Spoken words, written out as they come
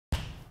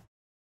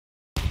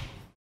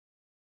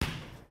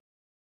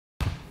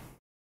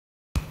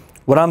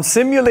What I'm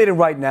simulating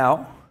right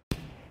now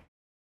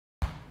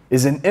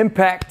is an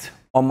impact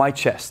on my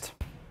chest.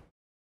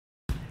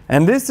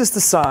 And this is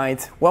the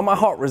side where my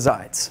heart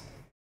resides.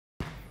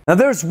 Now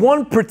there's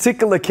one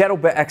particular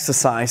kettlebell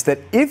exercise that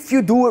if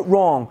you do it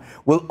wrong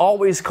will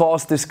always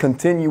cause this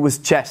continuous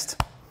chest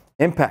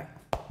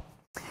impact.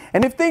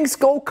 And if things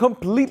go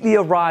completely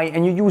awry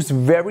and you use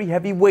very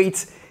heavy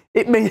weights,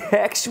 it may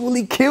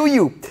actually kill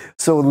you.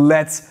 So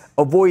let's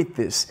avoid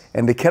this.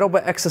 And the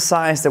kettlebell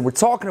exercise that we're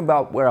talking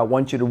about, where I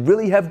want you to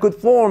really have good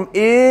form,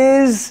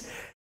 is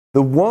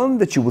the one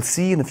that you will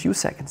see in a few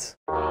seconds.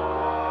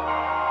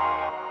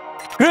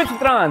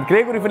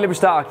 Gregory from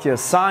Lebe.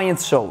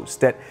 Science shows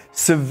that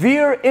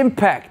severe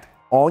impact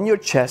on your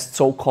chest,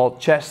 so-called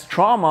chest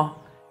trauma,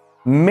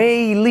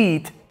 may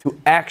lead to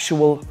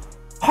actual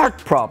heart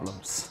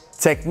problems.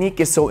 Technique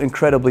is so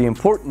incredibly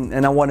important,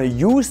 and I want to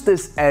use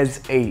this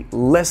as a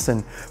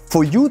lesson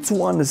for you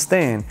to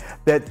understand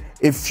that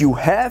if you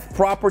have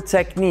proper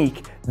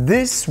technique,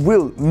 this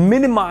will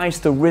minimize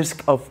the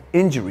risk of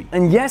injury.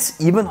 And yes,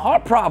 even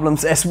heart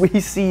problems, as we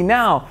see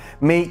now,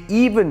 may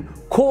even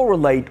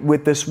correlate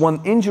with this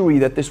one injury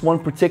that this one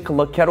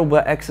particular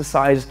kettlebell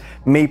exercise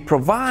may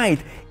provide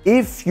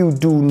if you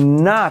do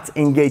not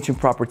engage in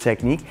proper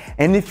technique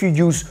and if you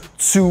use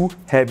too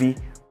heavy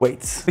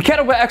weights. The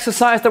kettlebell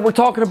exercise that we're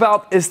talking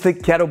about is the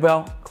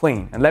kettlebell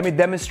clean. And let me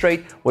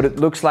demonstrate what it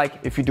looks like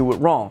if you do it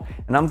wrong.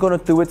 And I'm gonna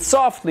do it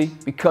softly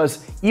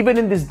because even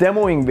in these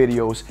demoing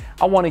videos,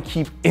 I wanna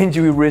keep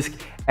injury risk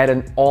at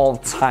an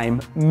all-time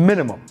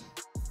minimum.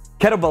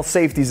 Kettlebell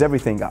safety is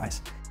everything,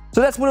 guys.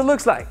 So that's what it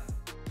looks like.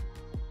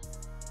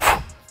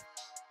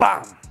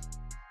 Bam!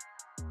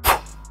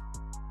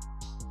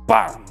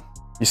 Bam!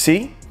 You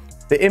see?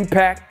 The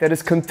impact that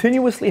is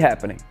continuously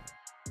happening.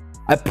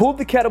 I pull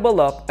the kettlebell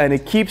up and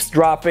it keeps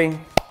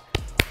dropping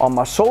on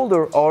my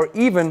shoulder or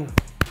even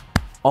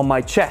on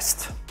my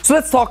chest. So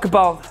let's talk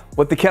about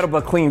what the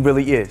kettlebell clean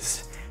really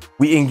is.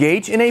 We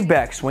engage in a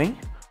backswing,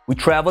 we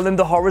travel in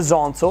the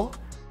horizontal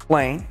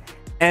plane,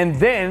 and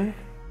then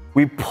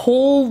we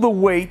pull the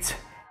weight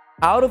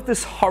out of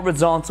this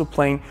horizontal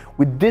plane,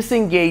 we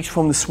disengage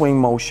from the swing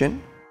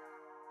motion,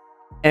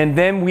 and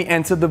then we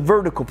enter the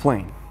vertical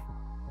plane.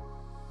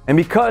 And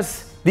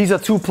because these are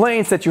two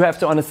planes that you have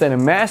to understand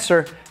and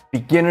master,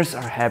 beginners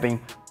are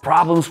having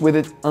problems with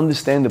it,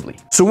 understandably.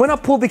 So when I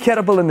pull the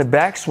kettlebell in the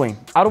backswing,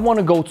 I don't want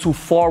to go too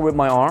far with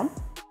my arm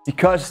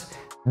because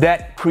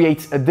that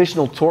creates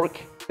additional torque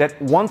that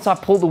once I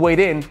pull the weight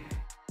in,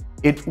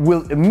 it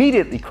will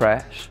immediately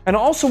crash. And I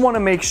also want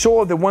to make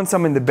sure that once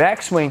I'm in the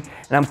backswing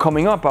and I'm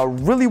coming up, I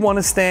really want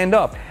to stand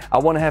up. I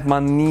want to have my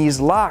knees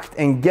locked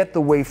and get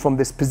the weight from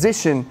this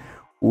position,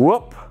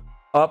 whoop,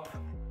 up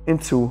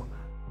into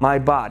my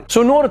body.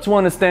 So in order to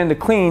understand the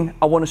clean,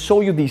 I want to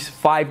show you these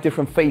 5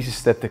 different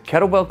phases that the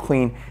kettlebell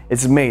clean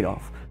is made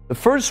of. The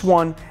first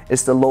one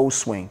is the low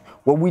swing,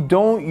 where we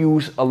don't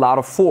use a lot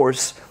of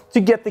force to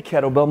get the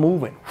kettlebell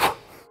moving.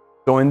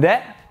 So in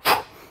that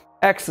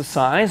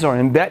exercise or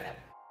in that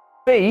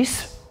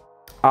phase,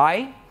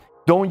 I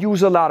don't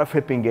use a lot of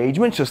hip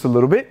engagement, just a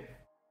little bit,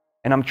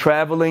 and I'm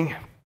traveling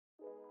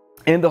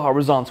in the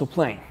horizontal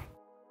plane.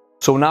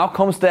 So now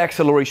comes the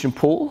acceleration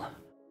pull,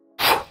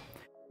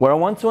 where I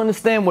want to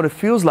understand what it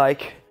feels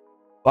like.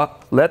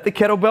 Let the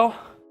kettlebell,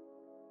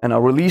 and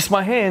I'll release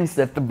my hands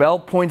that the bell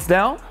points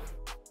down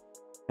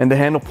and the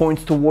handle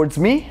points towards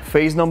me.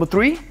 Phase number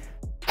 3.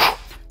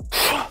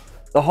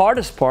 The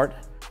hardest part,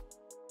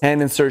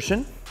 hand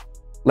insertion,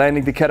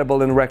 landing the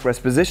kettlebell in erect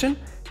rest position.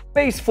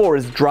 Phase 4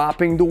 is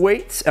dropping the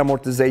weights,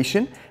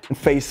 amortization, and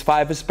phase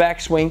 5 is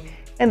backswing,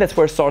 and that's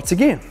where it starts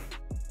again.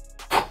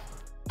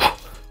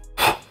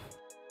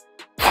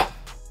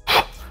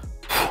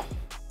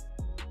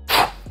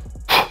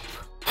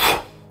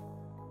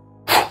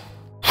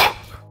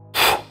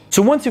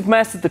 So once you've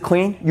mastered the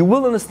clean, you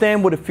will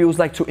understand what it feels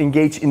like to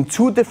engage in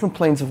 2 different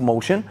planes of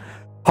motion,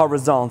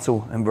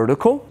 horizontal and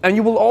vertical. And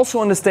you will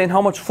also understand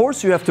how much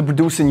force you have to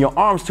produce in your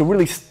arms to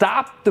really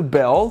stop the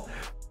bell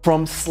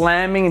from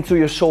slamming into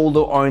your shoulder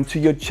or into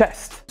your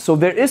chest. So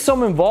there is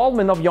some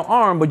involvement of your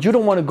arm, but you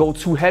don't want to go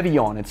too heavy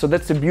on it. So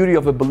that's the beauty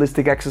of a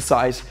ballistic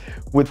exercise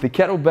with the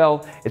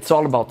kettlebell. It's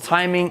all about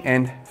timing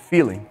and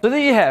feeling. So there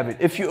you have it.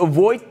 If you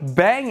avoid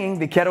banging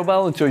the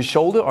kettlebell into your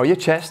shoulder or your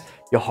chest,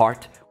 your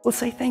heart will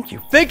say thank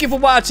you. Thank you for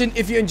watching.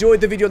 If you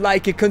enjoyed the video,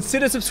 like it,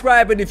 consider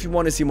subscribing if you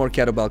want to see more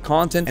kettlebell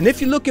content. And if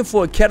you're looking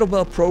for a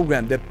kettlebell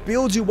program that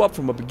builds you up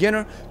from a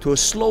beginner to a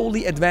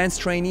slowly advanced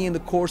trainee in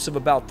the course of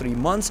about 3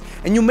 months,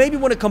 and you maybe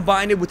want to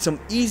combine it with some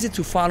easy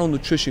to follow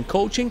nutrition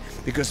coaching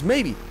because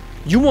maybe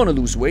you want to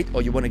lose weight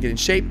or you want to get in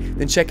shape,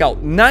 then check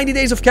out 90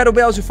 Days of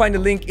Kettlebells. You'll find the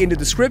link in the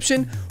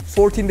description.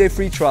 14-day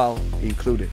free trial included.